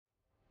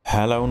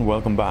Hello and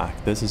welcome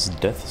back. This is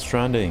Death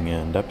Stranding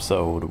and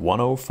episode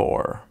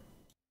 104.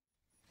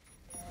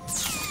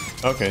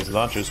 Okay, so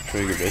that just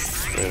triggered it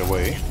straight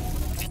away.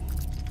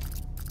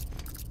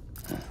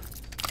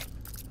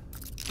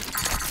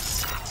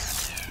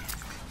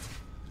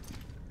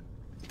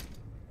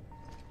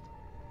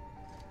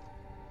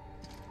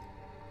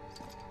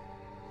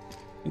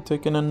 You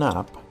taking a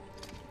nap?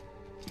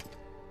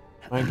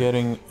 Am I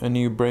getting a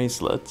new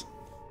bracelet?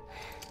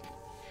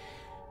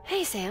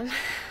 Hey, Sam.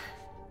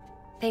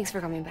 Thanks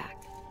for coming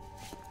back.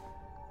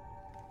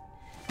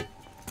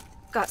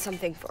 Got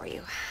something for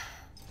you.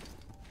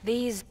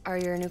 These are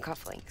your new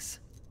cufflinks.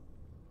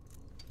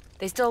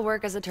 They still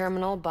work as a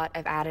terminal, but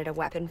I've added a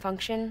weapon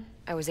function.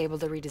 I was able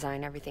to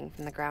redesign everything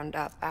from the ground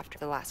up after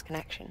the last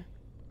connection.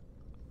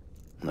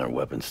 And they're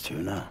weapons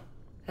too now.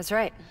 That's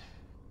right.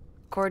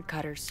 Cord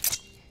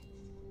cutters.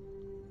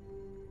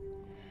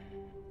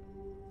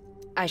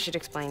 I should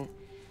explain.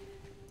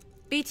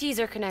 BTs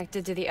are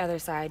connected to the other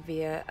side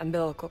via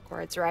umbilical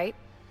cords, right?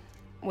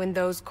 When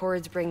those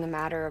cords bring the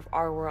matter of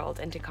our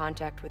world into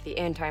contact with the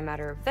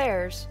antimatter of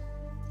theirs,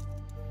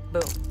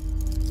 boom,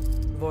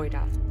 void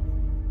out.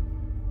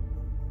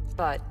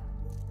 But,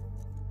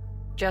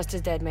 just as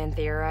Deadman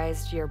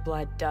theorized, your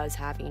blood does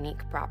have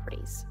unique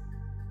properties.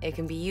 It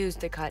can be used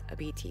to cut a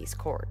BT's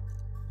cord.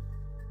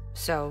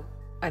 So,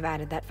 I've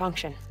added that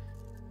function.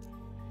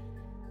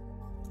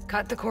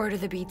 Cut the cord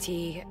of the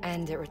BT,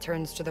 and it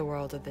returns to the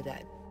world of the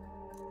dead.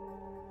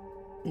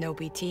 No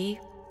BT,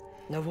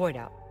 no void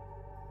out.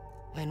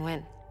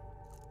 Win-win.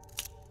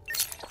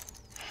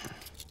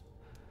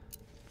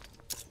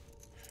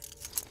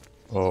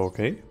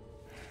 Okay.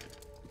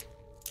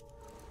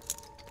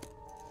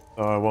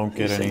 So I won't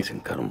get These any things can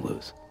cut them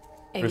loose.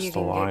 If you can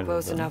crystal get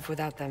close then. enough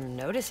without them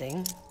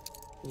noticing,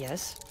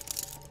 yes.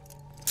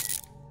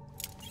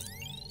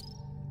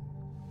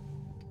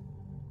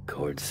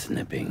 Cord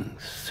snipping,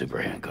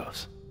 super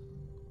handcuffs.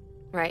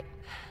 Right.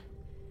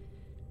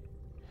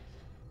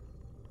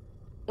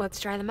 Let's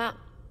try them out.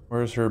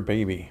 Where's her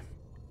baby?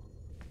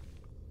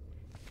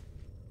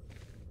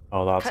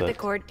 Oh, that's Cut the it.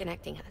 cord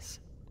connecting us.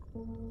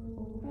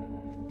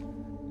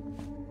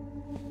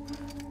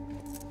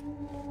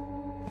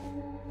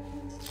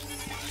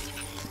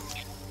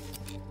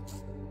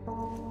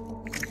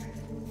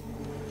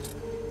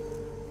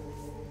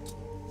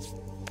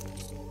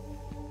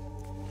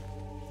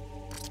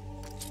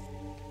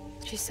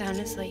 She's sound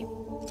asleep.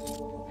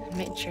 I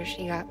made sure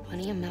she got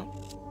plenty of milk.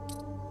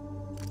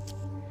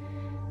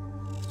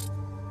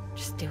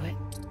 Just do it.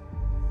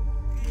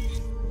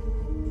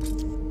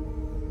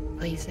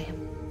 Please,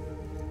 Sam.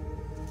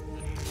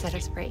 Set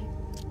us free.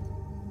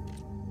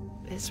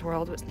 This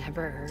world was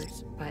never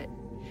hers, but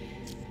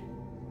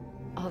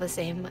all the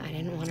same, I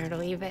didn't want her to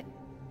leave it.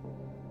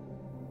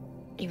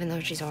 Even though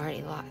she's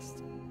already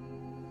lost.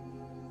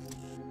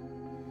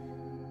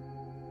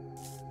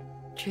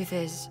 Truth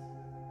is,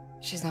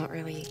 she's not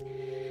really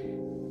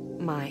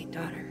my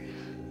daughter.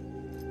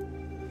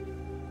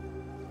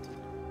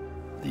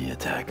 The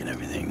attack and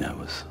everything, that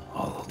was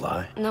all a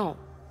lie. No,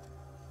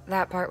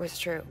 that part was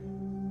true.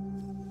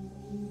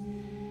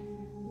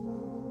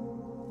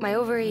 My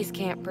ovaries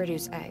can't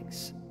produce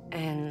eggs,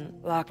 and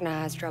Lochna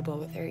has trouble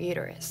with her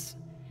uterus.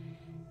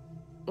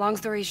 Long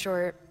story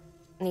short,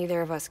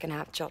 neither of us can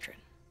have children.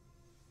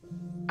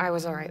 I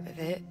was alright with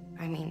it.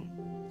 I mean,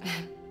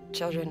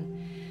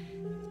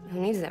 children,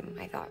 who needs them,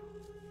 I thought.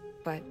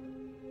 But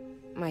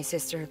my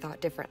sister thought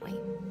differently.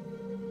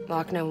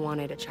 Lochna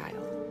wanted a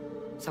child,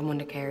 someone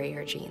to carry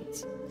her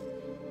genes.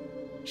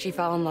 She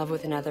fell in love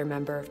with another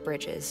member of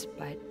Bridges,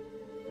 but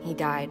he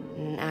died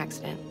in an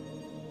accident.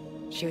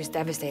 She was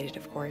devastated,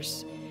 of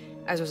course,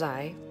 as was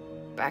I.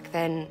 Back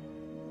then,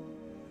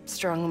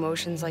 strong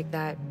emotions like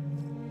that,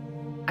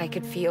 I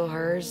could feel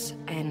hers,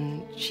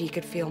 and she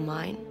could feel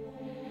mine.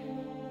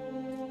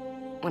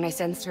 When I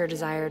sensed her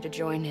desire to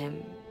join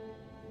him,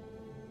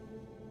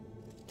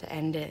 to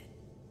end it,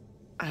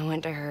 I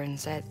went to her and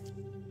said,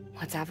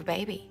 let's have a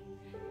baby.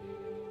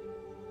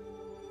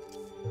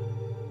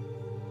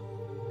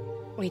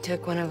 We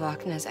took one of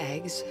Lochna's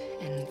eggs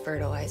and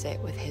fertilized it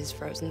with his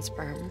frozen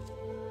sperm.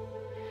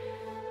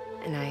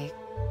 And I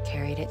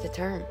carried it to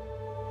term.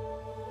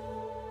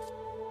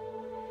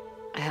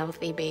 A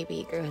healthy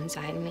baby grew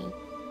inside me.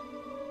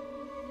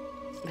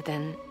 But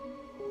then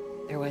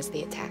there was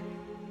the attack.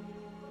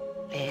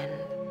 And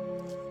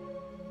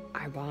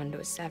our bond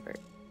was severed.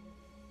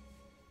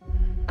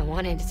 I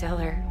wanted to tell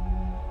her.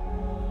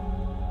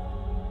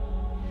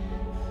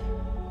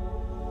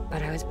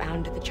 But I was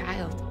bound to the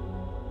child.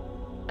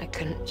 I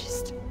couldn't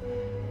just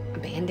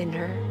abandon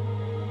her.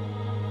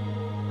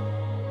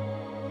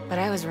 But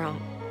I was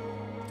wrong.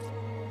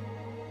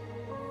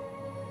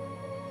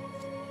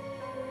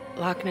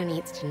 Lochna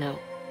needs to know.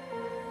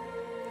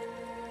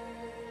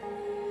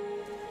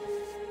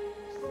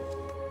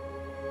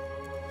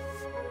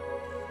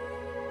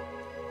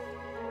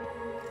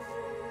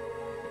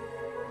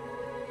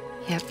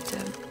 You have to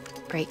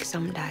break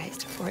some ties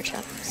to forge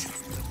others.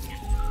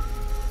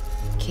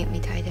 Can't be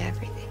tied to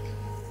everything.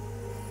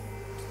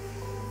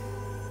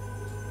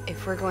 If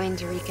If we're going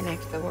to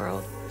reconnect the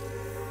world,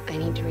 I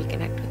need to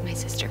reconnect with my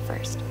sister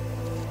first.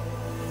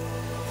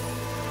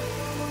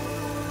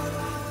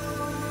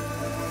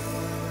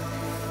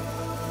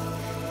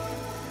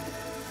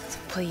 So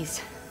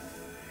please,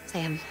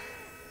 Sam.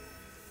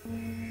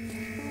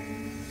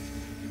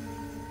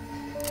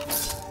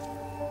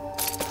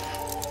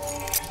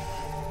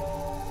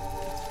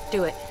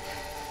 Do it.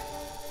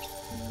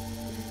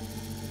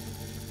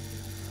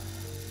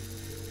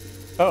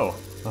 Oh,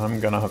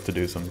 I'm gonna have to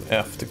do some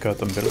F to cut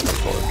umbilical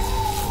cord.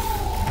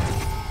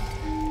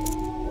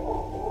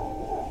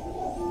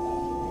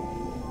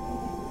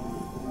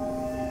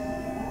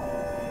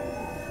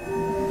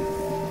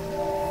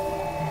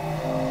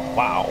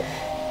 Wow.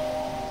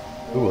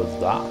 Who was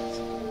that?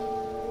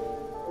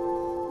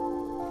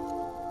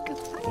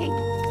 Goodbye.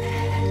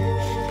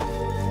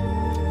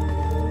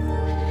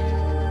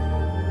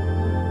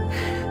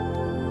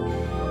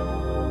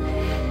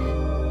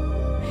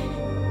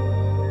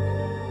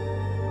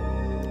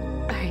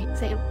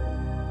 Sam.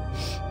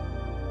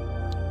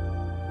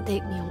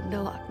 Take me home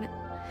to Loch Ness.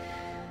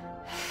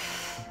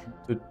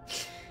 To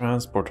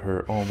transport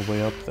her all the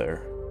way up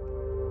there.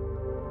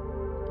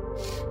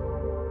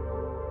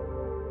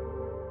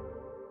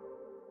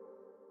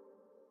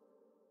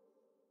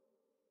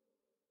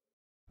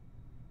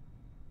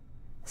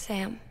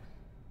 Sam,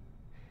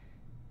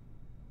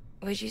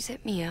 would you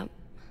sit me up?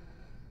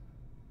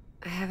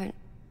 I haven't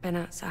been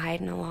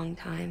outside in a long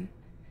time.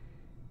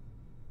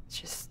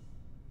 It's just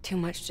too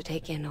much to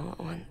take in all at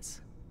once.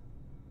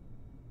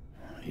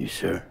 You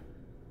sure?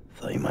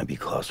 Thought you might be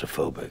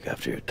claustrophobic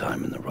after your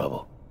time in the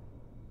rubble.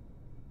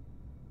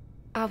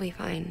 I'll be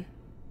fine,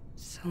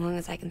 so long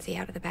as I can see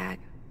out of the bag.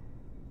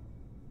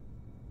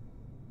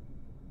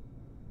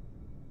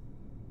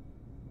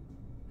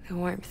 The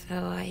warmth of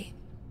the light,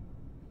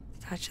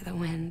 the touch of the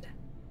wind,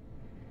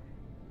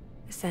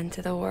 the scent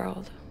of the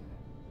world.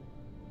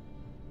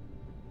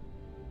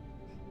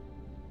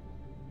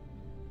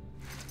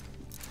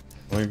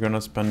 Well, you're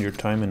gonna spend your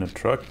time in a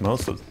truck,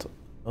 most of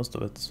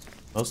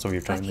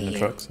your time Lucky in a you.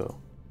 truck, so.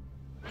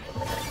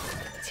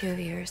 The two of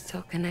you are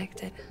still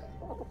connected.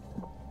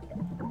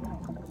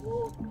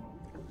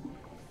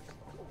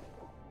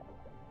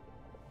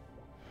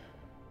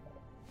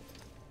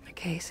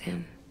 Okay,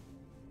 Sam.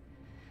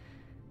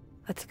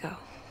 Let's go.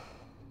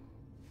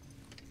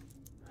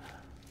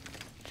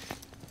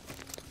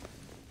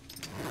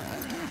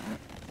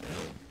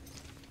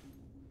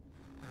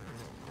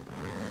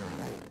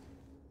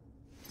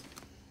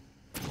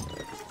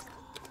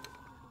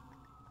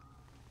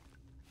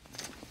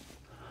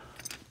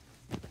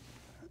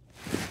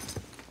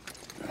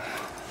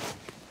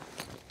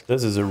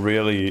 This is a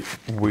really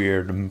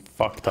weird and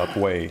fucked up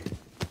way to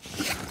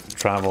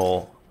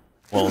travel,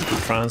 well, to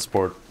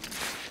transport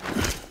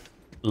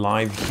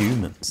live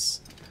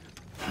humans.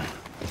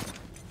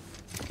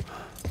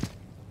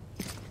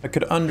 I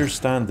could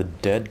understand the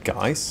dead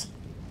guys,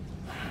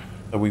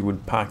 that we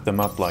would pack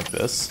them up like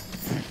this.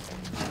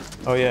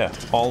 Oh yeah,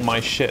 all my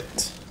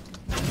shit.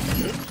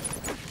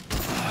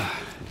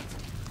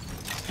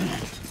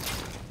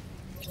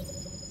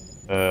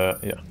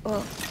 Yeah.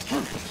 Well,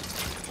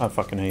 I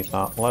fucking hate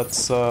that.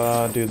 Let's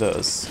do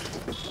this.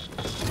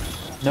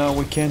 No,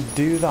 we can't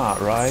do that,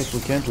 right? We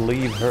can't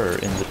leave her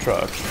in the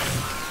truck.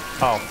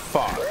 Oh,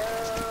 fuck.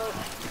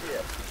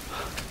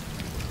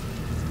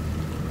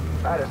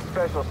 I had a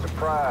special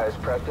surprise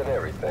prepped and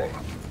everything.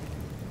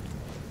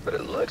 But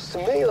it looks to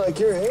me like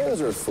your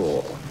hands are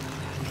full.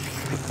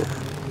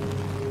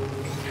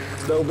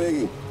 It's no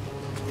biggie.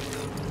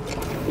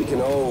 We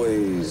can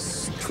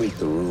always tweak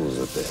the rules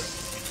a bit.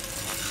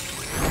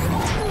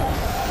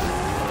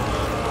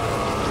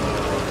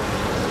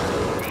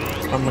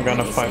 I'm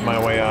gonna fight my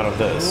way out of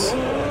this. I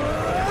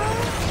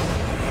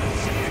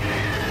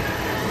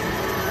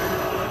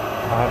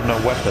have no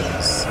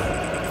weapons.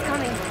 it's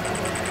coming.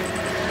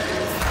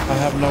 I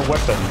have no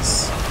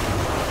weapons.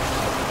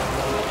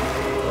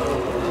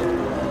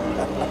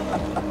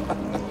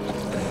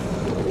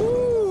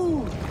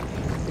 Woo!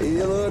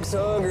 He looks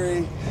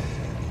hungry.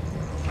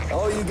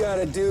 All you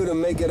gotta do to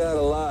make it out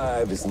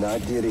alive is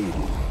not get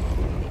eaten.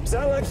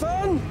 Sound like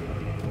fun?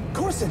 Of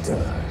course it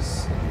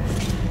does.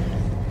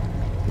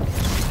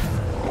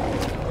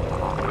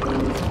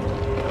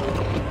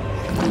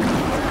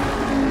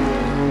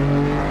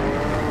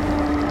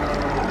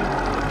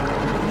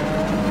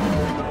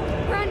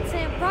 Run,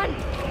 Sam, run!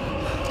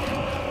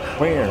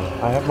 Where?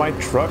 I have my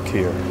truck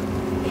here.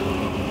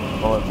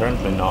 Well,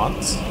 apparently not.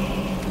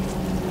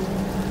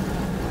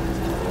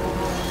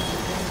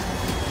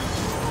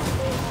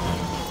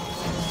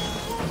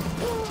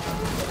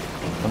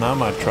 Well, now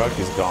my truck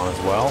is gone as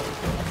well.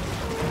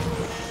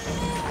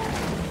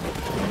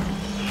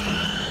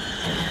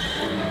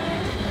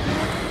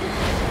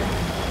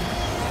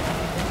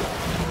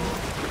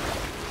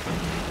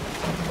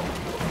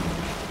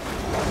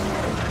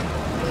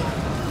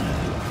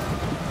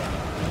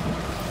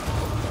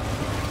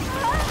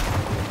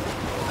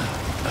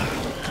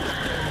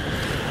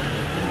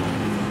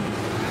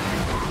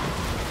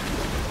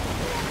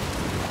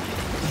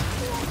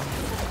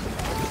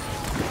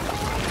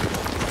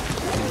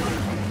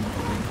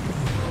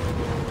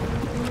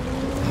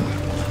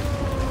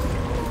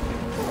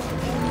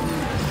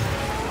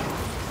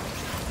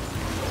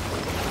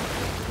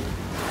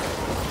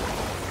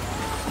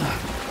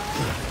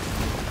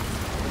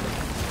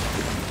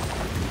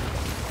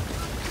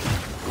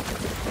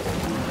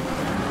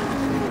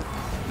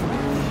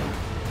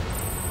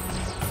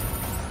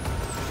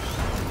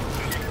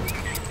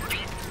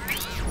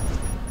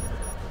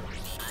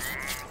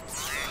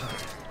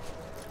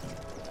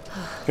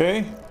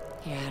 Okay.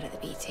 You're out of the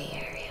BT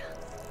area.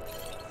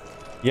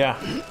 Yeah.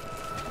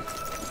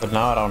 But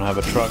now I don't have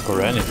a truck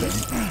or anything.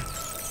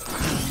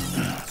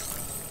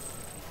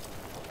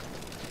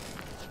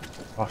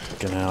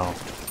 Fucking hell.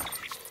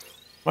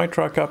 My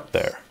truck up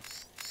there?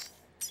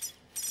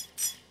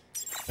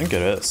 I think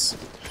it is.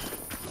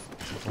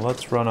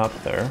 Let's run up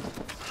there.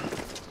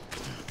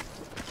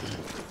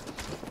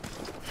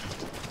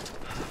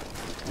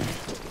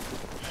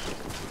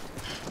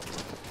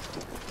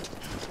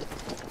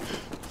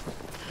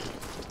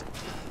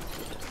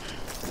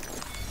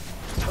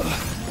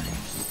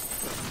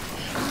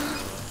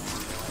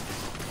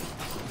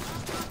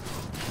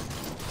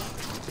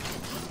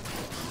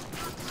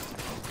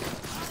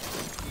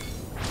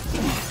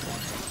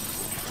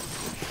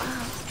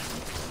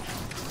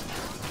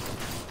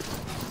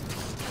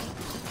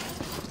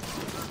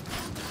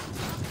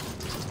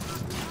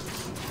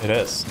 It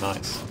is,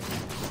 nice.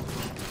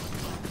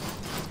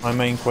 My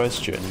main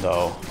question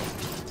though,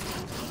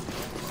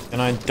 can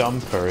I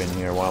dump her in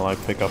here while I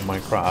pick up my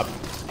crap?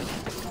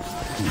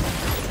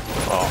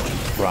 Oh,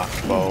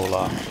 crap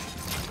bola.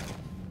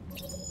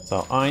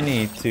 So I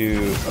need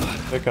to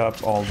pick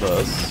up all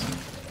this.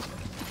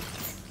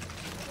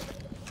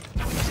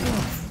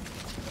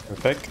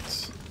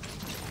 Perfect.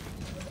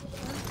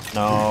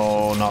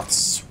 No, not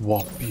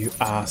swap, you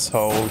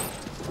asshole.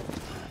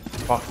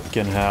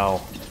 Fucking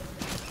hell.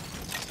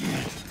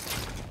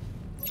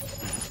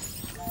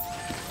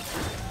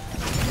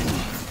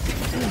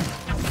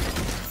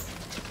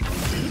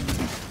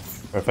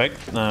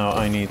 Perfect. Now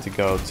I need to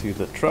go to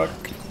the truck.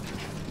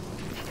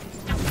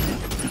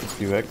 A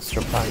few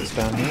extra packs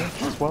down here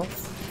as well.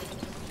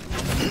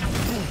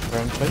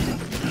 Apparently.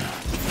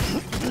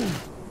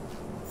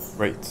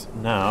 Great.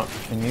 Now,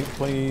 can you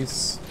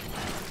please...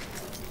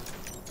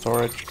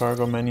 Storage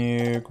cargo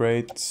menu,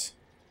 great.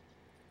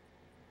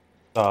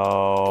 So,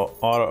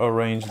 auto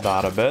arrange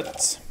that a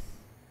bit.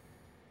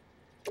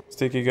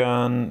 Sticky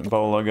gun,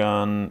 bola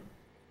gun.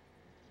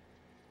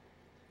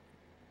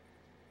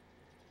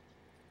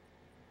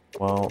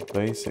 Well,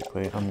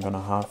 basically, I'm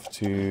gonna have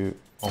to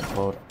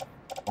offload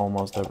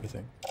almost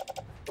everything.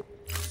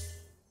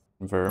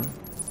 Confirm.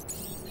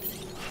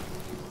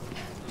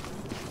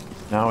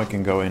 Now I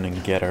can go in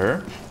and get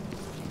her.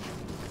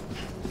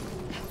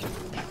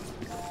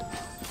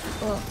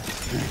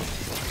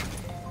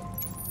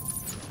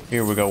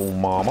 Here we go,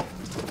 mama.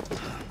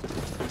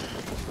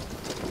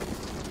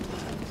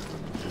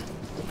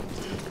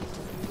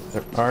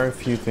 There are a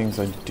few things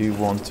I do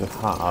want to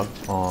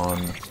have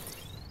on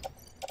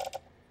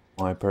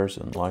my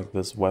person, like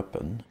this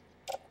weapon.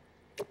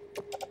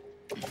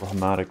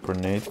 Automatic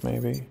grenade,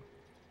 maybe?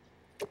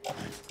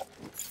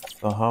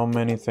 So how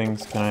many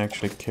things can I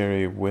actually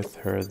carry with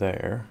her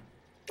there?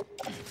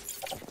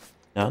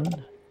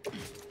 None?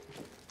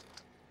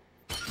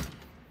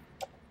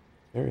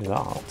 Carry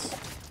that.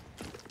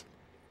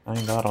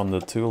 Hang that on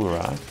the tool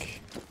rack.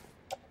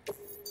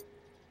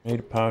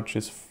 Made pouch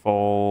is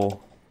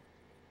full.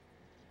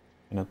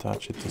 Can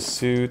attach it to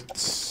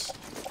suits.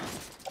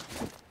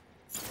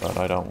 But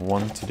I don't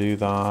want to do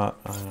that.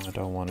 I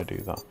don't want to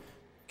do that.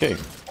 Okay.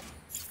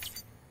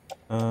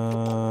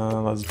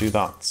 Let's do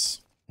that.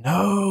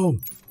 No!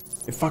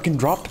 It fucking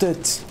dropped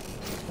it!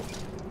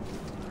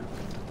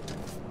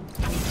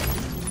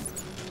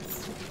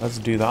 Let's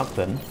do that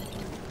then.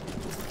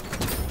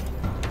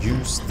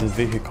 Use the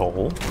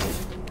vehicle.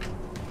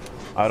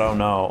 I don't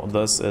know.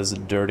 This is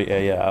dirty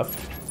AF.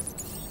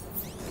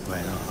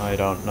 I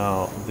don't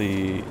know.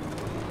 The...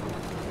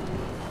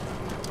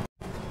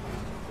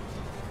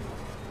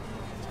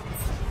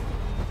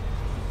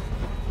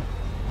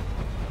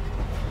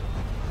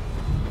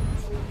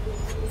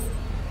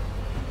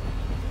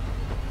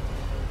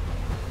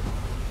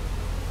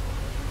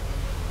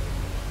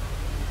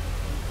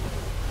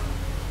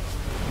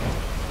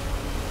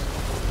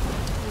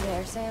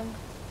 Sam?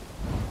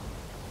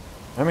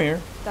 I'm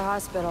here. The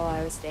hospital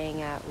I was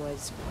staying at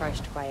was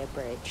crushed by a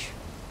bridge.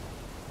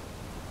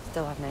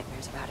 Still have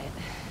nightmares about it.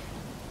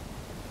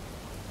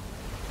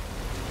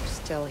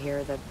 Still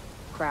hear the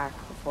crack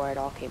before it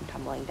all came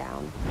tumbling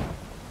down.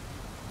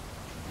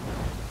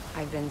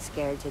 I've been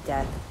scared to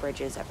death of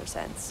bridges ever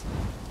since.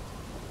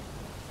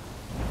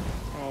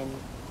 And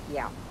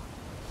yeah,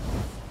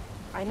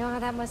 I know how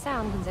that must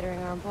sound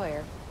considering our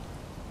employer.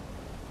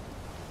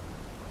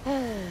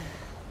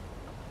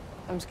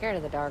 I'm scared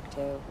of the dark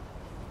too.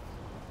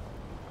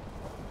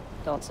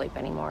 Don't sleep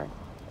anymore.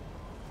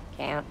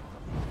 Can't.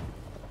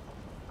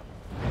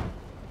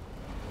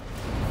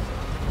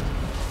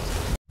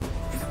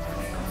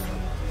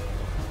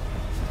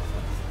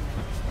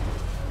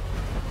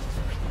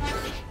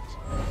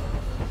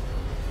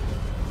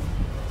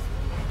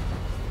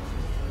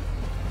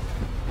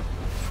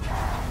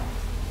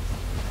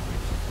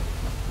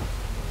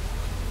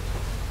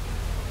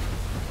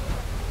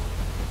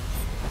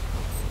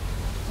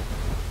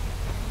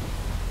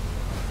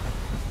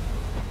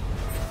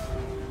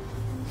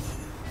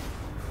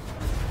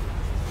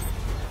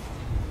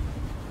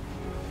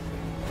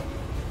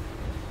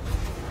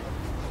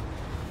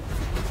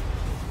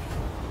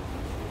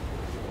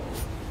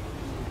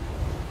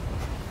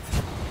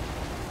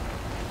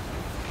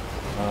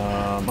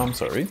 I'm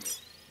sorry.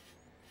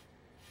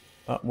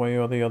 That way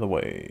or the other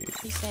way.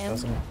 Hey, Sam.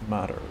 Doesn't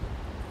matter.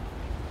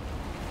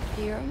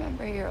 Do you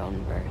remember your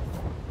own birth?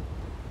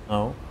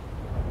 No?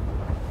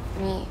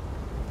 Me.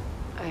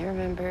 I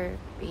remember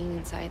being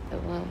inside the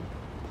womb.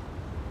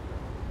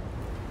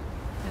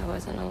 I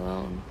wasn't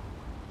alone.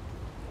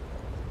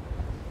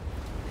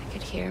 I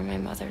could hear my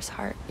mother's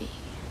heartbeat.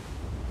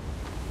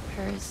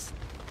 Hers.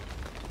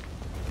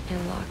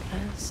 And Loch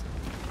Ness.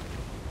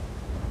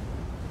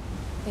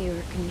 We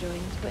were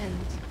conjoined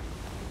twins.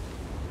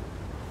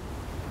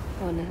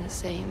 One and the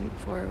same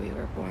before we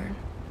were born.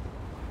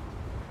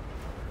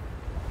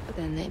 But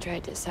then they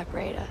tried to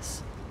separate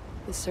us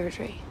with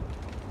surgery.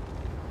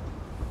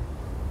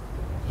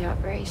 The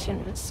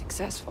operation was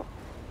successful.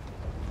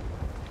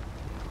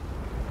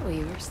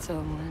 We were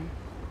still one.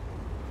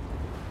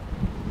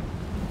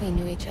 We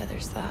knew each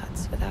other's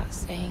thoughts without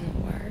saying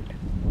a word.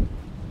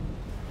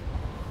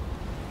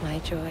 My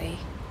joy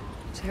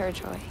was her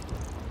joy.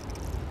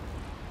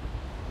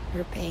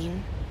 Her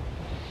pain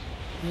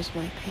was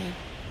my pain.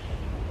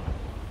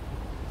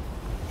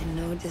 And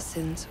no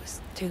distance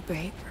was too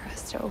great for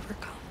us to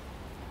overcome.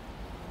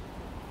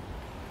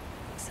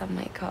 Some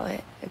might call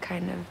it a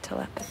kind of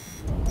telepathy.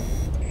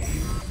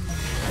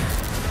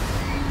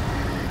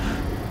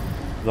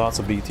 That's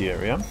a BT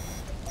area.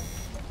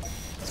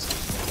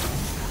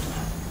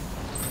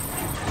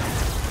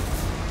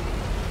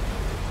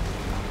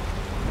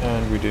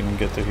 And we didn't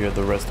get to hear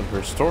the rest of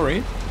her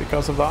story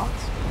because of that.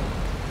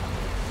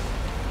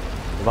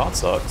 Well, that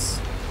sucks.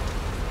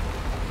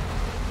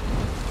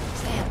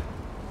 Sam.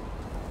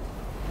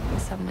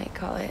 Some might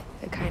call it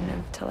a kind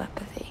of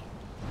telepathy.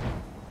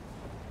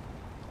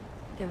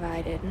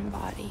 Divided in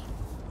body,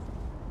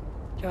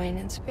 joined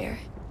in spirit.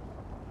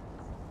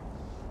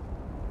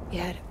 We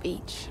had a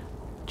beach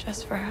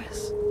just for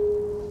us.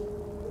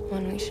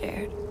 One we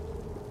shared.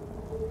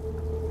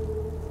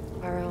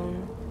 Our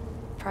own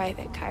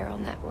private chiral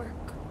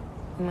network,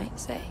 you might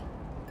say.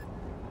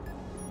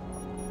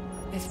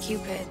 With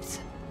Cupids,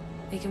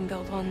 we can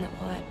build one that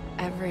will let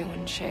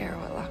everyone share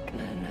what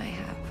Lochna and I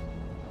have.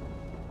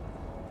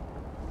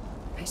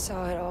 I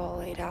saw it all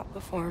laid out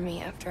before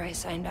me after I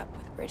signed up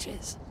with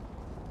Bridges.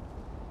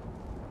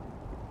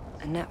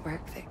 A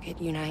network that could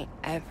unite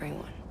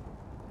everyone,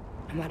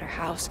 no matter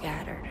how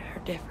scattered or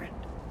different.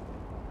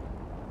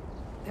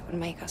 That would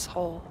make us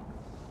whole.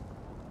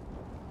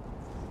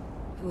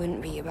 It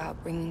wouldn't be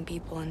about bringing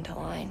people into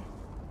line.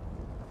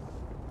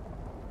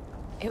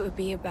 It would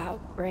be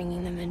about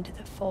bringing them into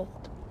the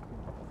fold,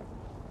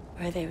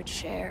 where they would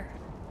share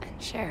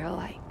and share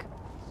alike.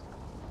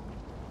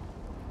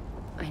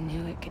 I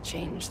knew it could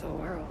change the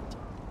world.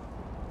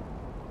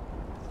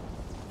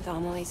 With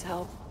Amelie's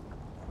help,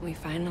 we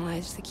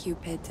finalized the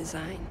Cupid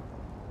design.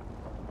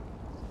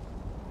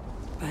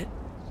 But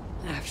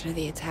after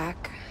the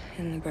attack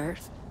and the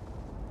birth,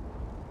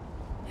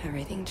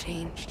 everything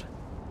changed.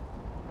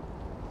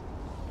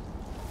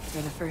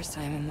 For the first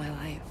time in my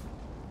life,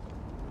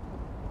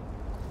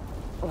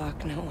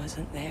 Lochna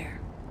wasn't there.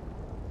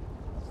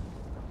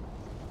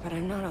 But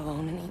I'm not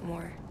alone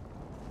anymore.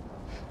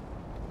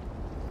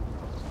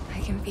 I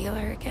can feel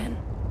her again.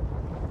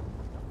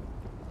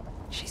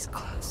 She's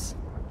close.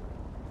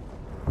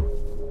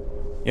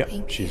 Yep,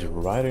 Thank she's you.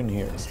 right in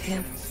here.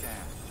 Sam,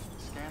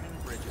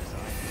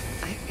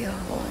 I feel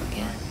whole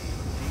again.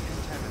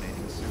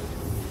 Decontaminating suit.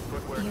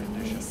 Footwear You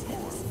condition miss poor.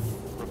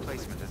 it.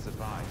 Replacement is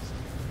advised.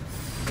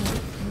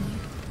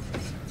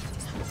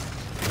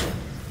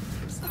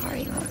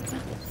 Sorry, Lochna.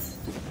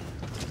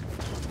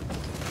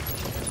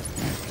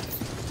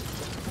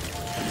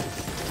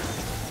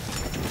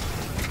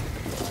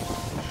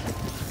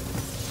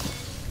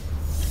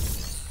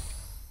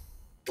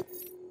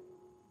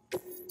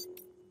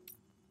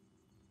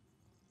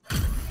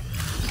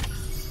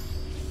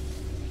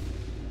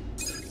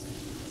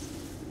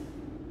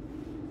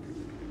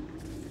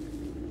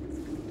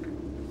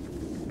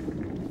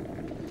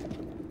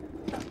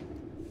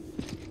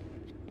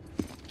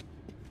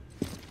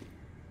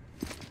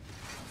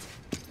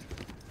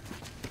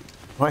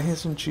 Why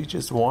isn't she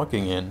just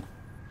walking in?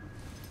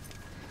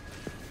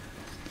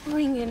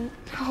 Going in.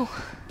 No.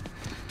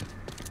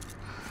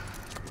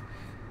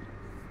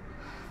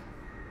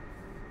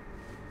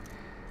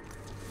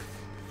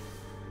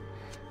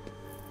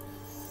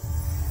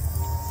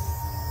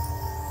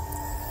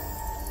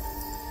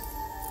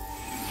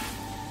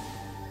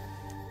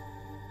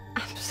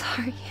 I'm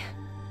sorry.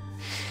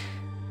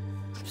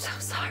 I'm so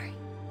sorry.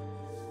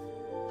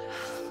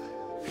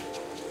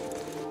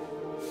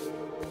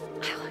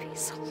 I love you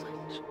so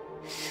much.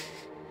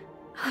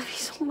 I love you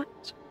so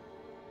much.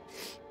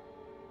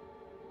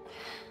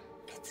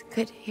 It's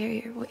good to hear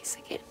your voice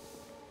again.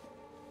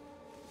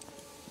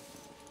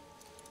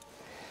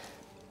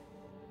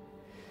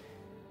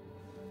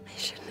 I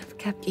shouldn't have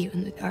kept you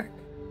in the dark.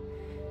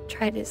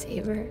 Tried to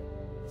save her.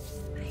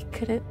 I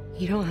couldn't.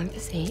 You don't have to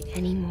say it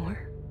anymore.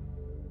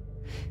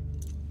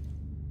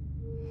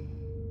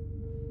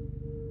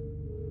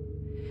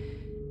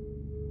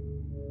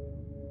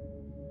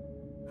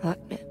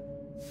 Look, man.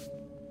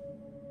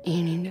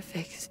 You need to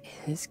fix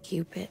his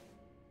Cupid.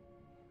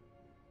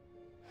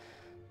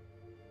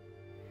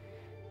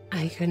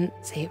 I couldn't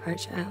save our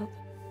child,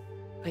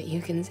 but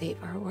you can save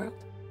our world.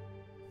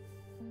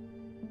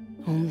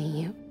 Only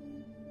you.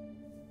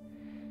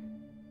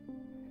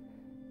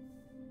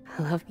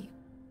 I love you.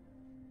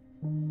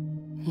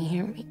 You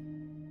hear me?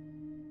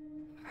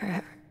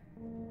 Forever.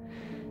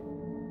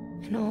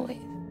 And always.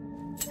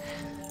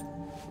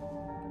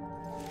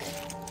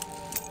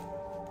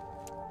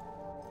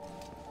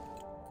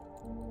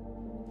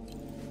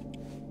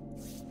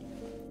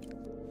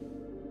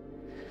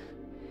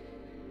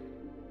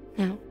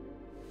 Now,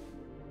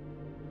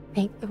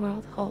 make the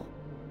world whole,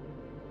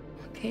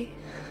 okay?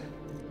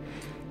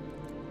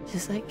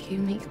 Just like you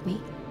make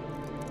me.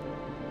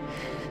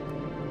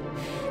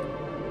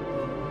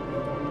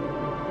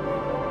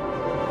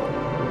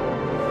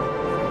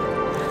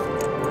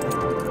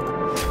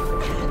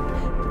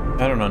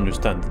 I don't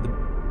understand.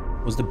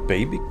 Was the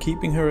baby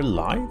keeping her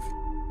alive?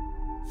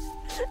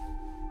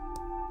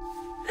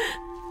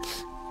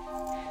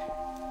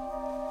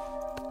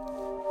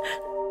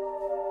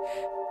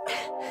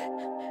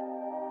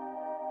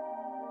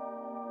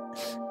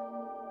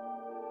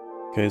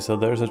 Okay, so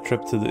there's a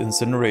trip to the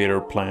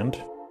incinerator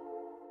plant.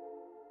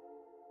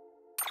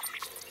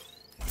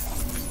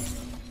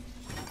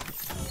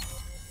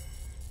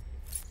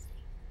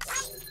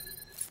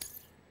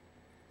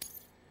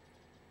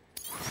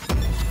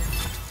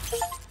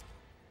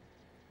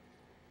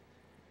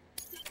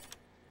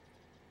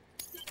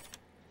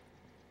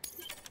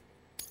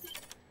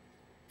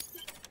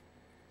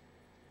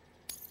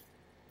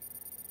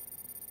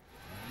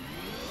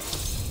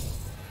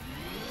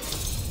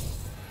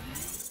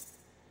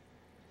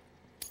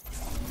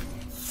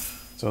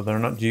 So they're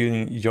not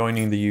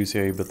joining the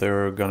UCA, but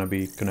they're gonna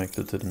be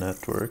connected to the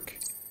network.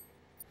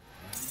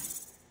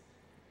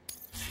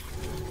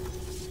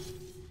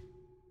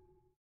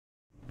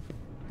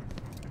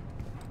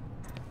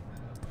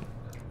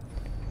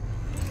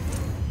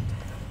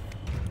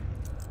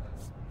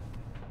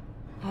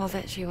 All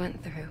that she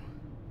went through,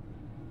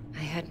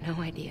 I had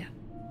no idea.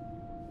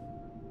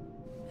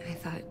 I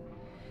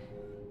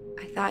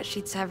thought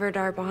she'd severed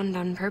our bond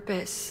on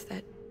purpose,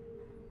 that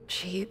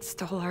she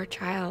stole our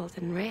child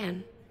and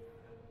ran.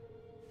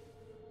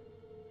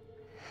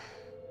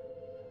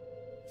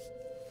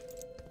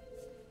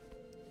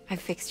 I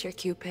fixed your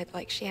Cupid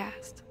like she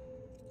asked.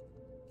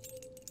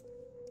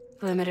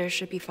 The limiter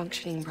should be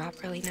functioning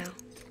properly now.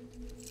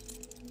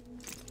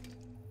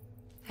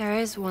 There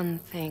is one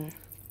thing.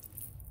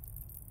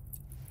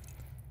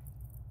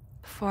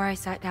 Before I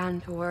sat down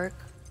to work,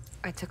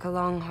 I took a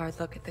long, hard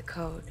look at the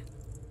code.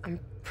 I'm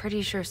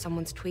pretty sure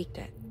someone's tweaked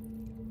it.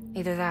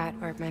 Either that,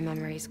 or my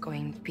memory's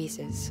going to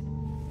pieces.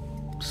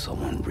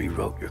 Someone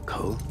rewrote your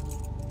code?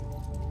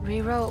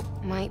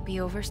 Rewrote might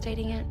be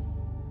overstating it.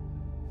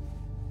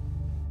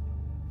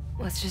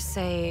 Let's just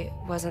say it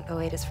wasn't the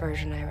latest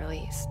version I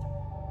released.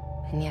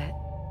 And yet,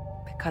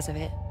 because of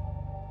it,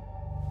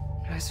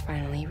 I was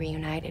finally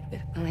reunited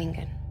with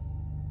Malingan.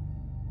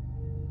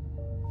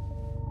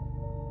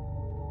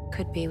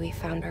 Could be we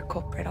found our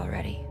culprit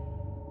already.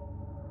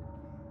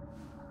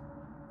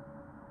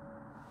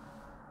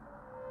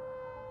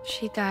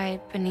 She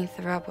died beneath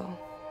the rubble,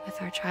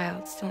 with our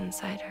child still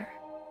inside her.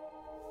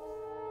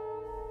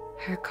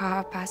 Her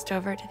Ka passed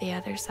over to the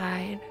other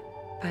side,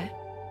 but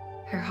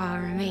her Ha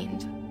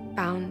remained,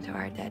 bound to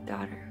our dead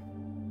daughter.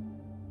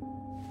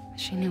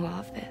 She knew all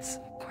of this,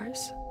 of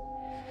course.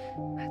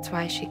 That's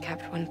why she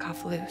kept one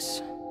cuff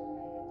loose.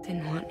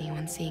 Didn't want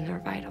anyone seeing her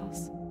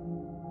vitals.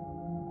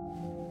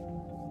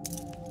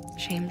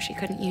 Shame she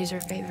couldn't use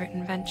her favorite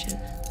invention.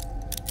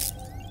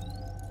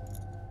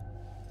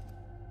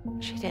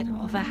 She did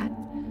all that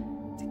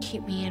to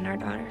keep me and our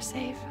daughter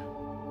safe.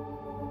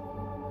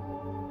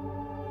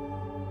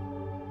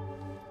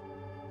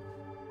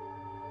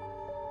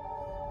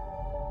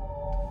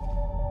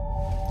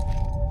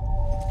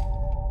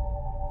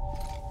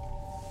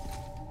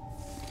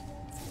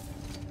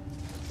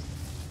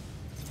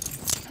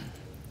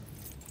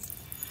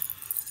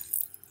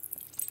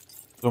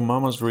 So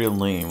Mama's real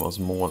name was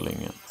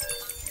Morlingen.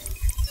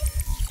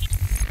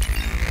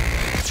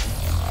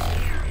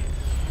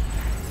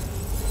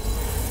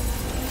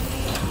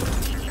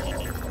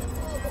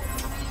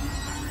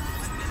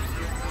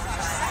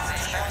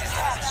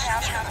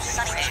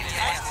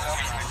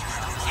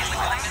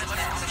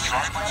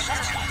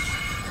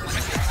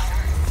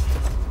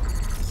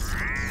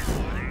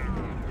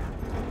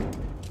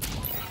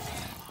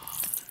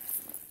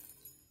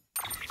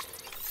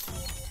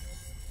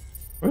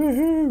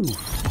 Woohoo!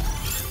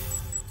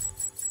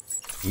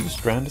 New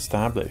strand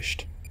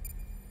established.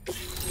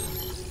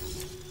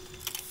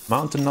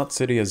 Mountain Knot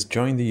City has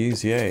joined the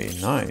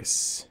UCA.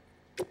 Nice.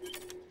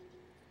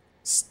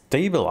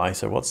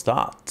 Stabilizer, what's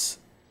that?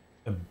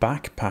 A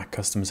backpack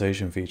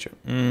customization feature.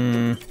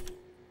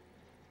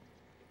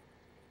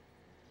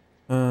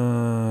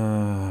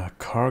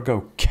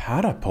 Cargo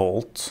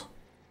catapult.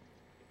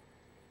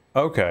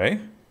 Okay.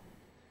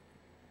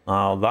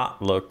 Now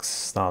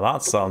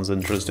that sounds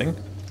interesting.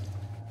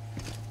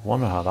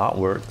 Wonder how that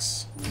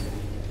works.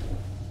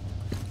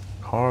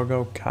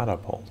 Cargo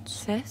catapult.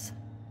 Sis?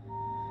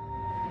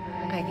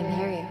 I can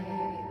hear you.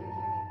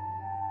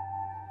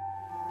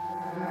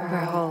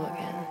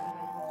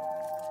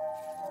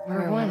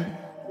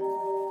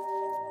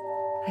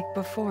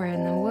 before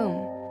in the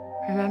womb,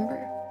 remember?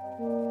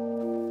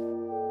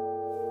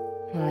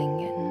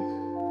 Lingen.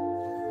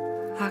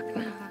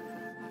 Lochner.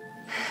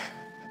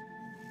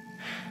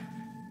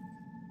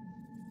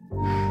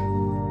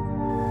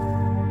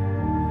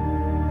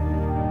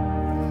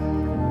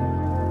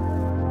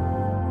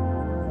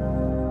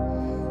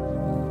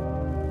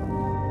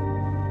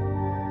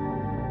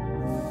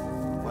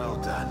 Well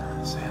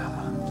done, Sam.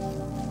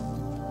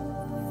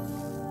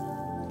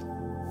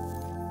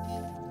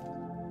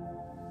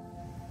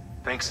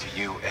 Thanks to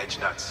you,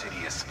 Edgenut City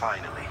is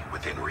finally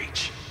within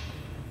reach.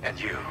 And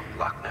you,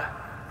 Lochner.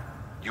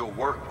 Your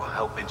work will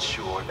help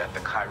ensure that the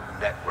Cairo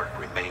network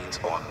remains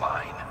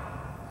online.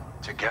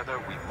 Together,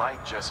 we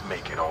might just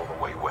make it all the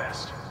way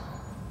west.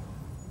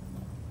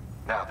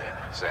 Now then,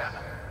 Sam,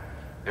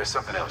 there's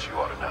something else you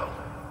ought to know.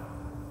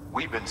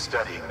 We've been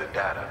studying the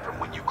data from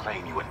when you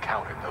claim you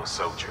encountered those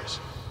soldiers.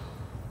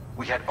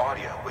 We had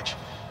audio, which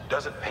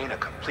doesn't paint a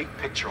complete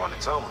picture on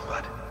its own,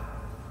 but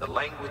the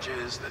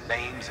languages, the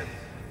names, and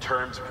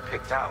terms we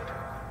picked out,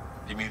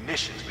 the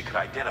munitions we could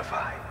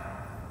identify,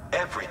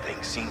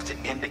 everything seems to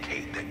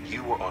indicate that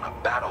you were on a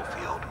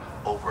battlefield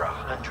over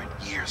 100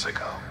 years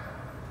ago.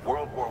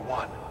 World War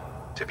I,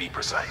 to be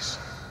precise.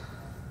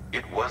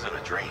 It wasn't a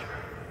dream.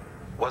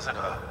 Wasn't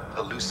a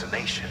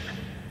hallucination.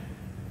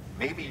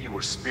 Maybe you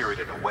were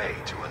spirited away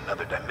to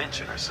another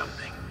dimension or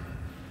something.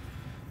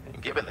 And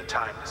given the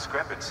time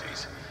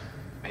discrepancies,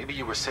 maybe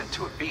you were sent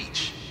to a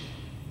beach.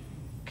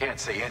 Can't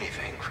say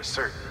anything for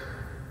certain.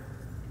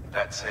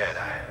 That said,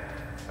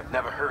 I've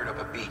never heard of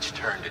a beach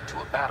turned into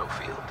a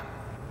battlefield.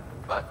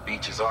 But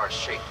beaches are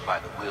shaped by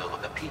the will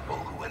of the people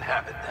who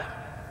inhabit them.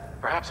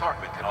 Perhaps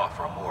Hartman can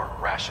offer a more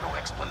rational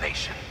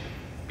explanation.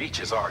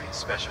 Beaches are his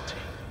specialty.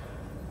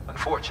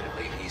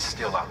 Unfortunately, he's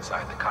still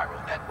outside the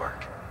Cairo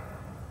network.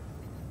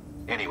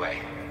 Anyway,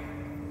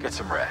 get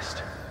some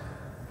rest.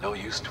 No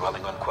use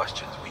dwelling on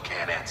questions we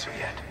can't answer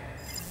yet.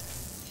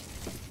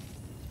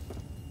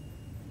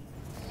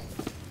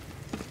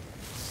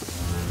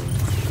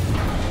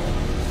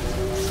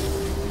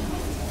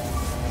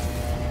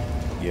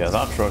 Yeah,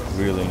 that truck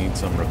really needs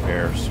some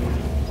repairs.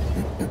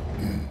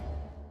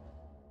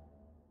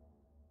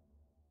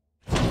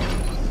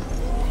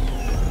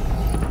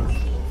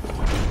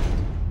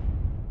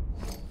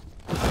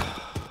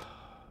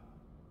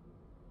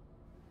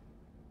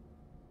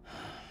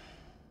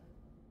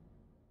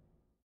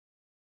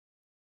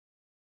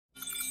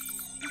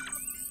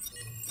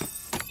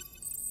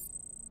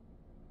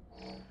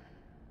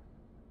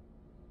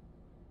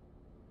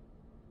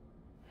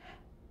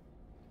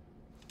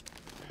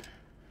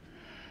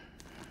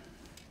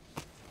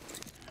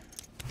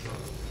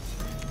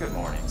 Good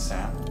morning,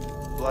 Sam.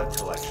 Blood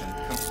collection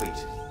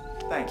complete.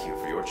 Thank you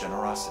for your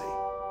generosity.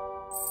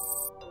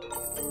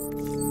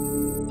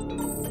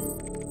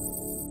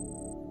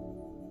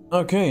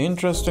 Okay,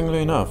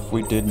 interestingly enough,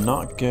 we did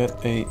not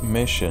get a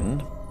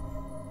mission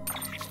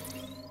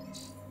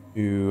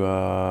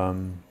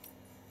to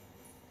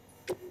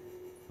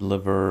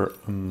deliver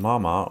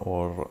Mama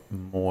or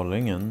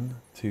Morlingen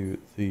to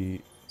the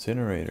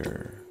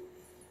incinerator.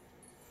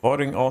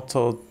 Avoiding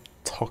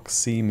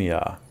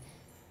autotoxemia.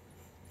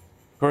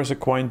 Of course, a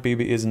quiet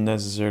baby isn't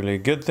necessarily a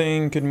good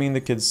thing. Could mean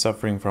the kid's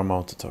suffering from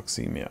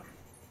autotoxemia.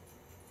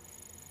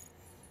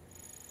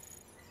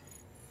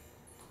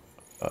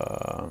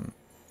 Is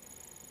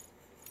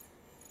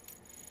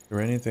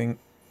there anything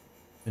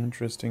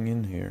interesting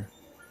in here?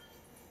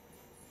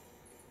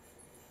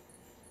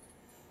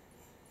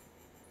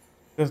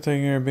 Good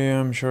thing here, B.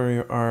 I'm sure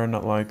you are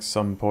not like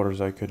some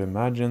porters I could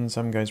imagine.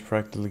 Some guys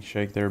practically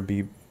shake their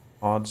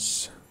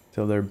odds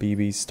till their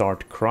BBs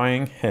start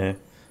crying. Heh.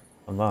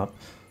 A lot.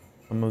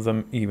 Some of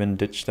them even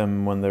ditch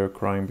them when their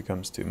crying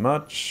becomes too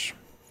much.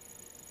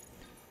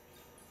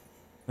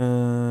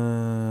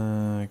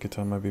 I could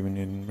tell my baby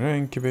needed an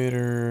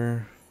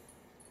incubator.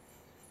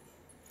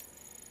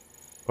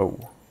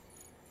 Oh.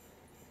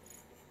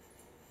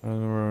 I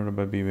don't know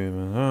about baby.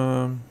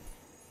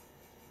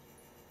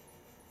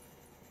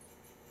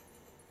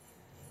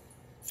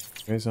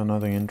 Okay, so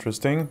nothing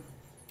interesting.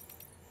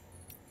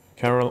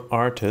 Carol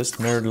Artist,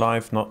 married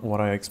life, not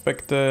what I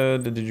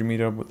expected. Did you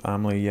meet up with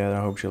Emily yet? I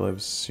hope she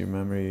lives. Your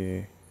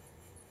memory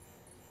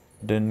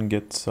didn't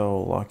get so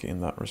lucky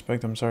in that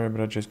respect. I'm sorry,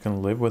 but I just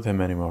can't live with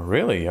him anymore.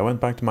 Really? I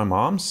went back to my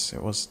mom's.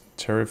 It was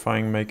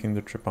terrifying making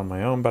the trip on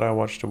my own, but I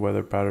watched the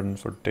weather pattern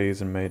for days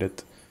and made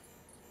it.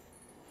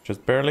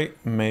 Just barely.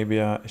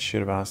 Maybe I should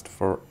have asked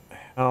for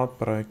help,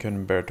 but I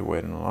couldn't bear to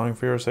wait any longer.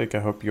 For your sake, I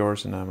hope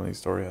yours and Emily's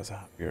story has a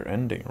happier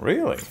ending.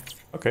 Really?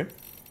 Okay.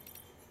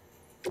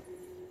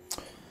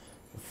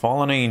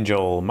 Fallen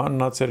Angel. Mountain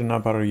not setting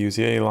up out of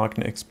UCA.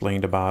 Lochner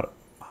explained about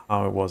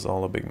how it was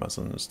all a big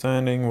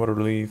misunderstanding. What a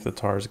relief. The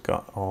TAR's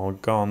got all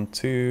gone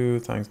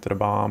too, thanks to the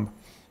bomb.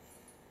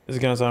 This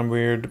is gonna sound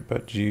weird,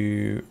 but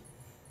the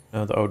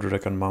odor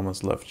on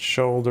Mama's left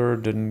shoulder.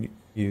 Didn't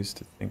used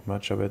to think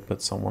much of it,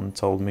 but someone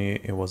told me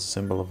it was a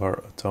symbol of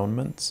her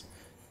atonement.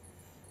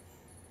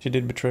 She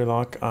did betray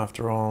Locke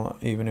after all,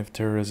 even if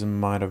terrorism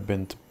might have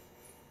been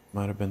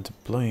to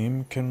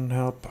blame. Couldn't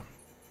help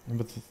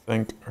But to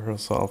think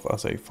herself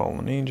as a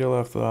fallen angel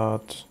after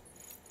that.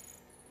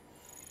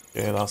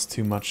 Okay, that's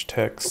too much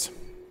text.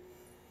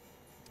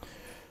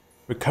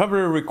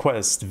 Recovery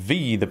request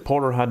V. The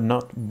porter had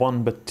not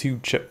one but 2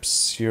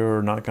 chips.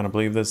 You're not gonna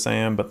believe this,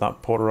 Sam, but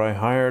that porter I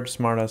hired,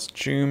 smartass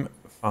Choom,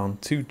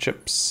 found 2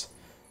 chips.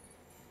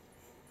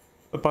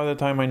 But by the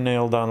time I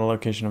nailed down the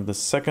location of the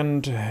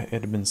second, it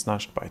had been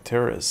snatched by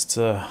terrorists.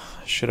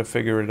 Should have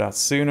figured it out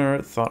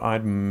sooner. Thought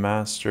I'd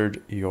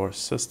mastered your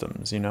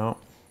systems, you know.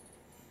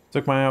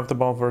 Took my eye off the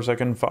ball for a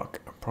second.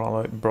 Fuck.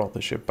 Probably brought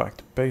the ship back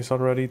to base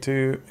already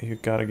too. You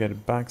gotta get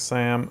it back,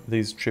 Sam.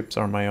 These trips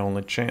are my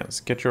only chance.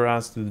 Get your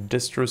ass to the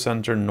distro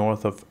center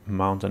north of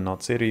Mountain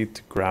Knot City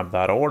to grab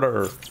that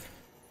order.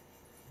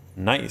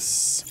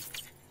 Nice.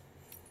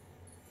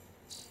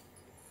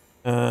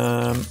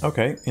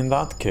 Okay, in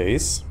that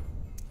case,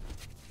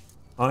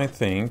 I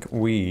think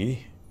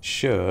we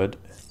should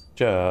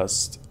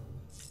just...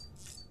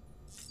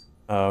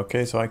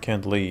 okay, so I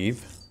can't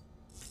leave.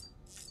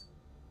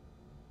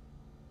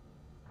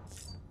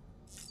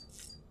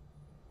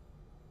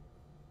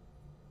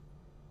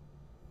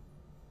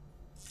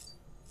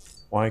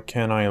 Why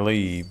can't I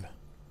leave?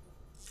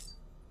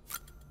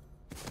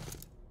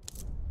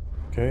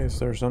 Okay, is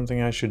there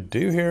something I should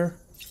do here?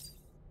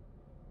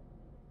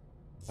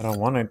 I don't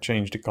want to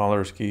change the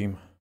color scheme.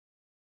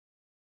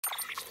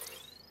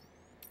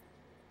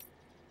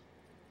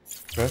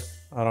 Okay,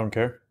 I don't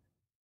care.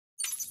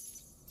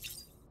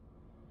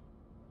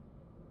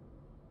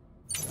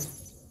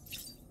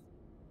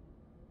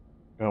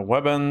 Got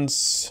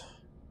weapons.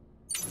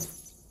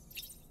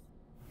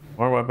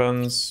 More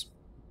weapons.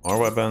 More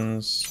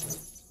weapons.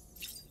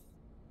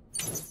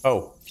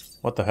 Oh,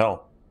 what the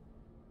hell?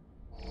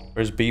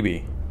 Where's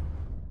BB?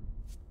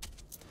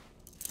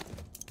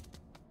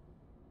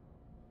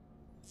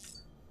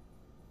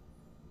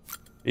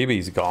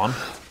 BB's gone.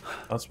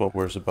 That's what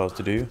we're supposed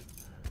to do.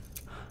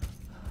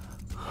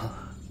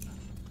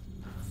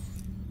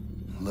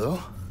 Hello?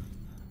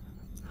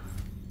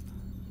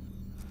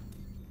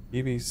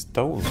 BB's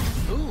stolen.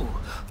 Ooh,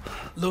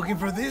 looking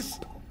for this?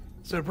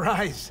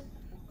 Surprise.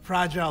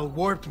 Fragile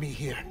warped me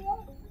here.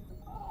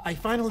 I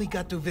finally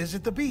got to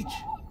visit the beach.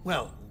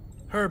 Well,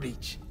 her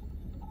beach.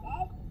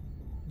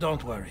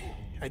 Don't worry,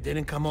 I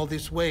didn't come all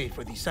this way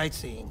for the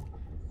sightseeing.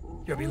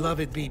 Your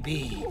beloved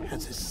BB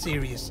has a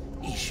serious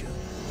issue.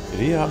 Did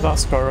he have that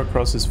scar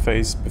across his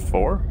face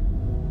before?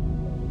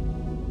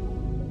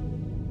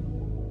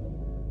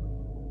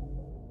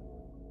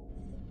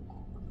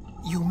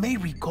 You may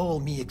recall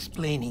me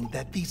explaining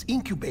that these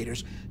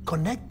incubators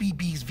connect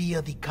BBs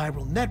via the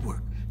chiral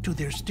network to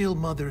their still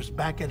mothers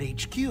back at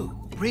HQ.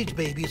 Bridge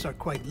babies are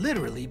quite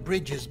literally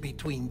bridges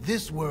between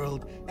this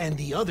world and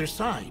the other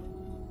side.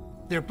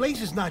 Their place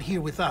is not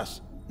here with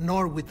us,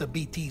 nor with the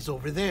BTs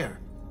over there.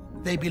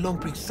 They belong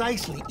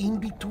precisely in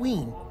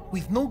between,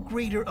 with no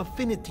greater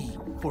affinity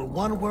for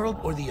one world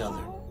or the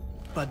other.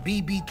 But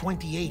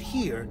BB-28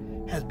 here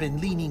has been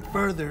leaning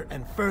further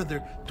and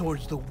further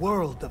towards the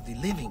world of the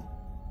living.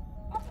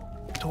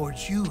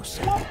 Towards you,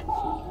 Sam.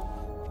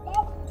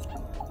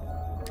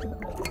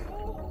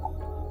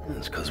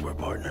 It's because we're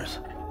partners.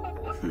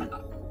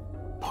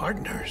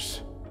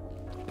 Partners?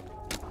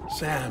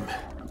 Sam,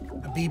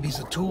 a BB's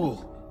a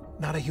tool,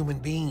 not a human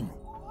being.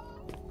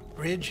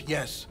 Bridge,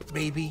 yes.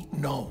 Baby,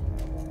 no.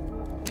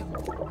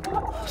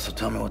 So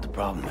tell me what the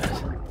problem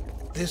is.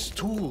 This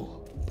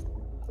tool,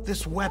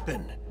 this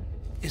weapon,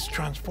 is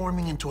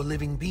transforming into a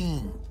living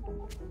being.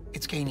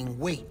 It's gaining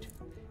weight.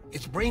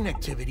 Its brain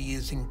activity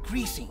is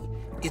increasing.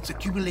 It's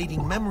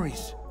accumulating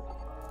memories.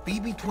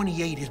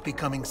 BB-28 is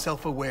becoming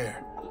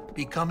self-aware,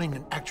 becoming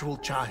an actual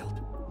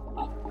child.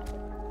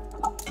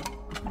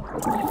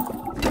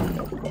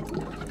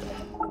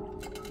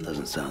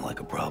 Doesn't sound like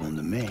a problem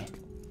to me.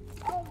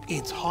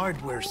 It's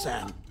hardware,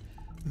 Sam.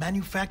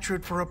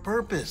 Manufactured for a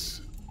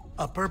purpose.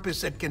 A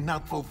purpose it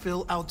cannot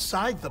fulfill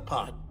outside the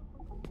pod.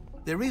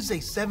 There is a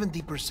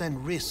 70%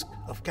 risk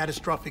of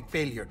catastrophic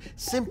failure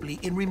simply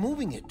in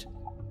removing it.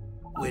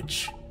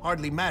 Which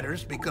hardly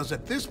matters because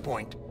at this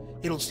point,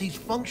 it'll cease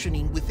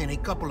functioning within a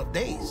couple of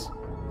days.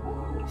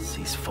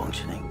 Cease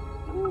functioning?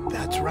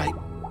 That's right.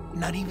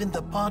 Not even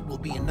the pod will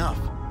be enough.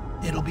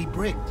 It'll be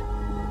bricked.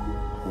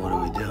 What do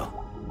we do?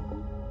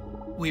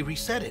 We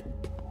reset it.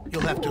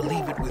 You'll have to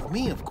leave it with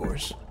me, of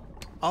course.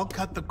 I'll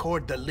cut the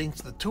cord that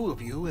links the two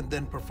of you and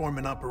then perform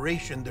an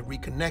operation that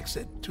reconnects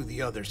it to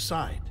the other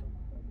side.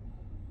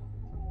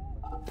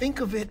 Think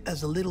of it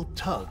as a little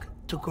tug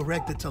to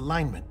correct its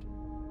alignment,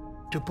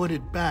 to put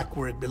it back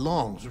where it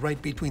belongs,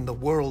 right between the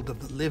world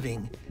of the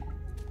living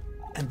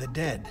and the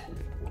dead.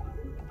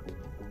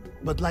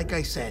 But like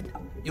I said,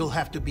 you'll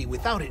have to be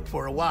without it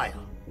for a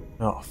while.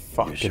 Oh,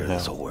 fucking You're sure hell.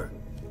 this'll work?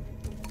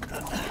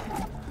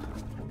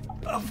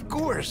 Of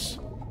course.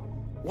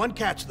 One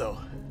catch, though.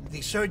 The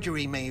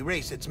surgery may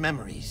erase its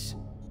memories.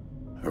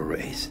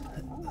 Erase?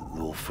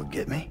 They'll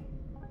forget me?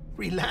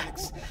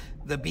 Relax.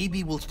 The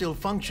BB will still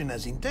function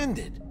as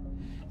intended.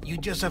 You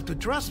just have to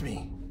trust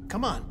me.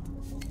 Come on.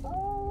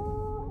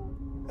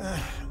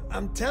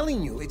 I'm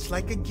telling you, it's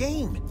like a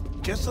game.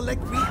 Just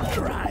select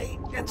retry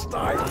and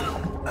start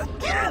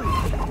again.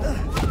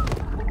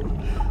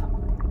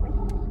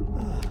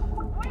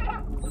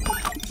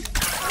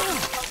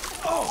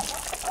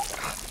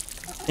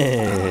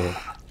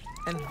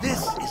 And this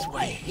is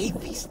why I hate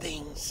these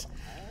things.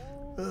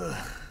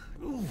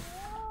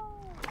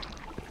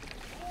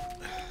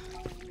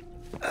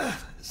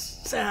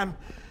 Sam,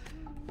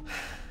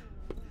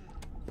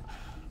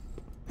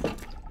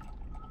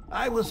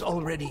 I was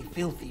already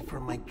filthy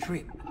from my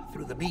trip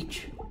through the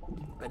beach,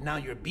 but now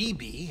your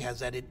BB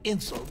has added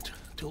insult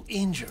to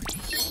injury.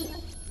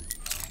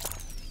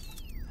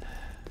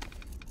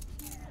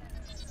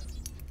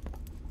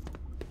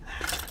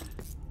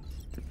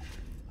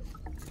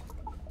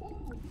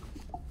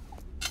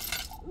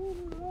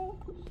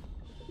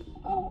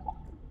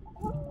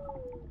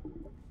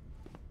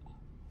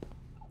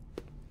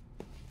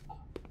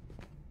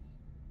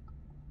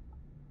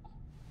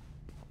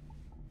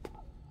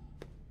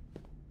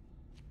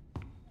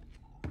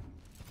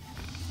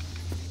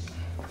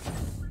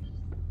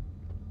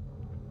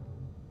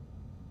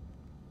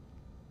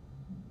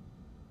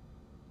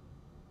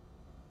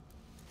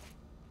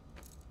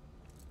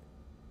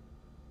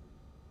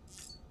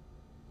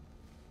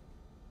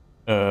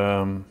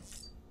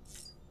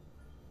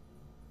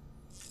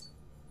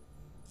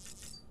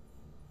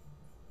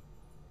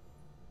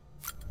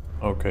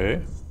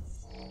 Okay.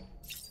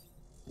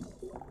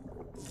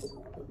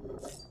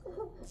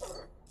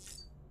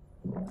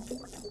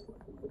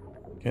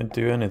 Can't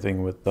do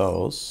anything with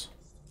those.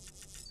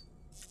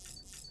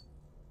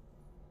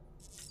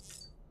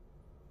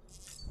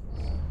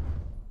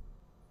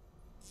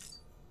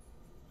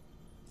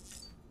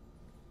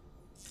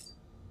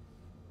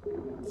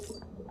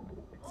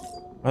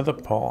 Why the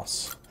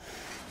pause?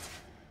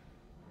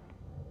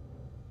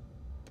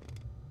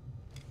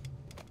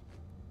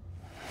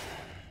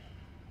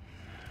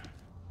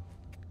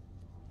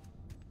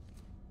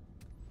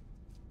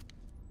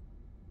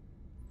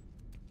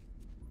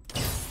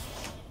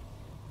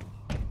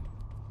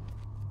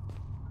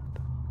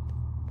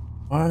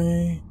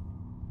 Why?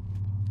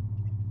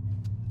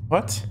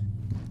 What?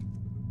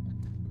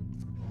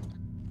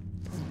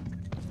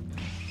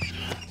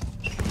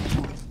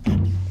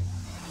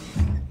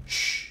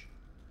 Shh.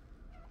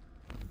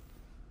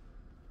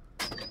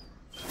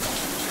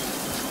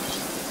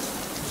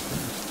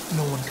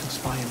 No one can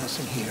spy on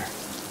us in here.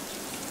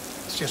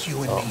 It's just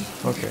you and me.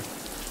 Okay.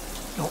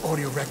 No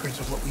audio records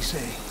of what we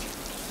say.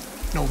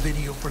 No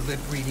video for lip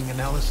reading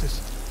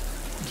analysis.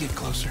 Get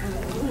closer.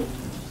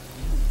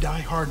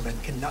 Die Hardman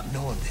cannot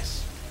know of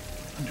this.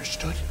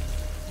 Understood?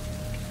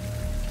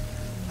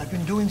 I've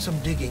been doing some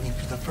digging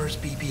into the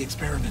first BB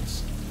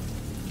experiments.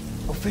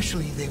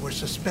 Officially, they were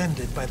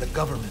suspended by the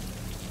government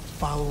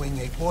following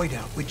a void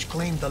out which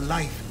claimed the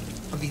life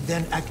of the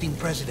then acting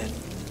president.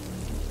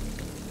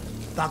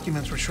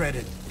 Documents were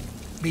shredded.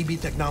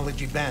 BB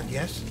technology banned,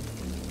 yes?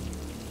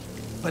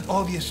 But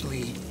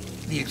obviously,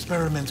 the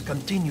experiments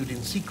continued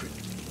in secret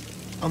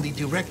on the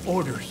direct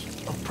orders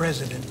of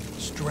President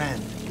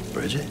Strand.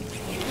 Bridget?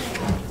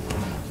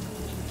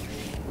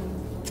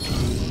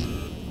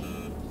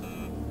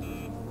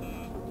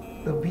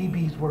 The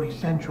BBs were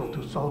essential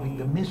to solving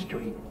the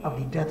mystery of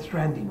the Death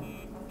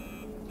Stranding.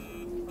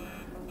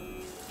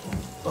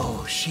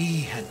 Oh,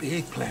 she had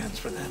big plans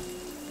for them.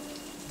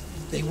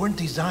 They weren't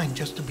designed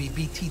just to be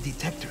BT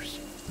detectors.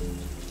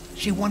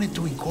 She wanted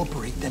to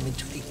incorporate them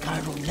into the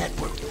chiral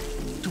network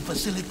to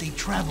facilitate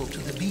travel to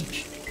the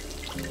beach.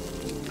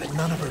 But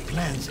none of her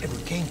plans ever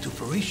came to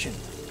fruition.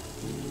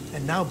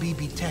 And now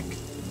BB Tech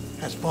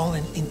has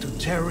fallen into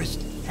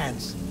terrorist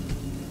hands.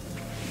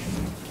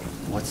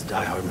 What's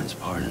Die Hardman's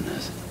part in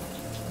this?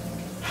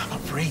 I'm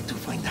afraid to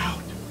find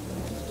out.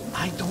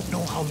 I don't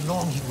know how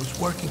long he was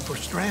working for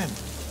Strand.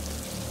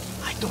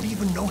 I don't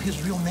even know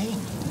his real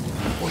name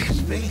or his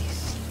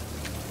face.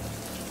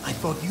 I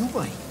thought you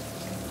might,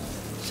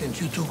 since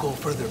you two go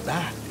further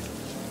back.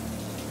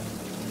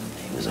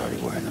 He was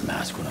already wearing the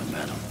mask when I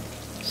met him.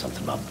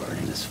 Something about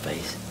burning his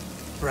face.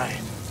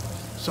 Right.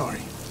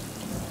 Sorry.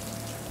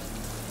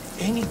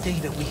 Any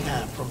data we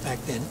have from back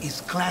then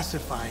is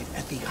classified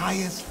at the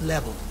highest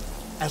level.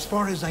 As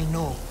far as I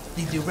know,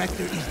 the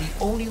director is the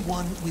only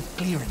one with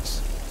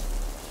clearance.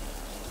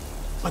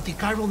 But the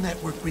chiral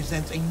network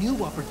presents a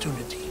new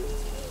opportunity.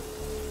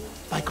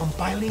 By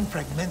compiling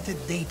fragmented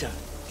data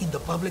in the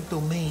public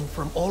domain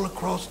from all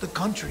across the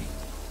country,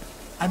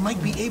 I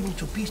might be able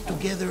to piece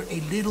together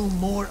a little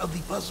more of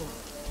the puzzle.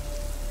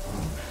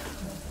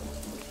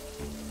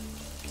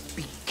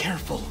 Be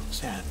careful,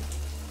 Sam.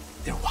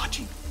 They're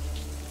watching.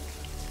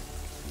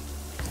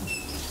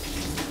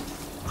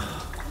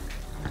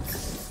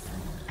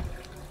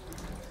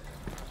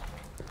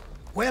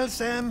 Well,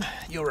 Sam,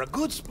 you're a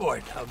good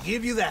sport. I'll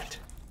give you that.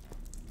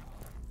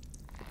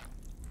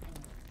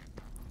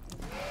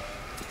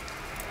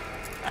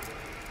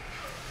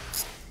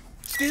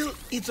 Still,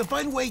 it's a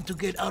fine way to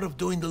get out of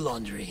doing the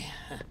laundry.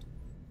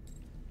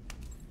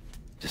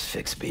 Just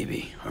fix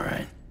BB, all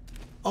right?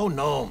 Oh,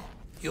 no.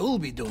 You'll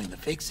be doing the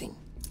fixing.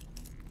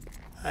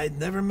 I'd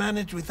never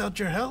manage without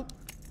your help.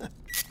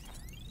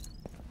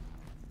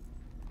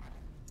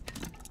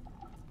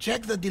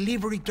 Check the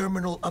delivery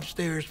terminal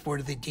upstairs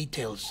for the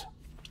details.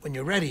 When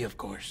you're ready, of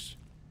course.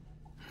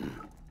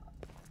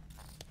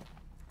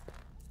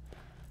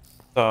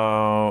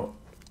 So,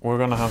 we're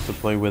gonna have to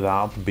play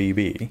without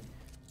BB.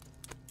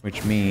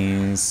 Which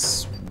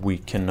means we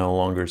can no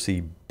longer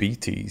see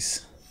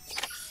BTs.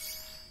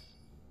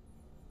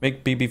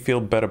 Make BB feel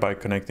better by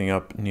connecting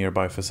up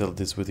nearby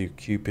facilities with your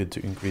Cupid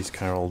to increase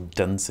chiral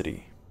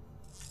density.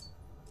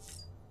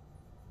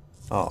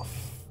 Oh,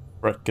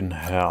 frickin'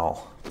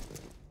 hell.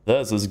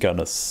 This is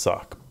gonna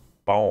suck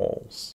balls.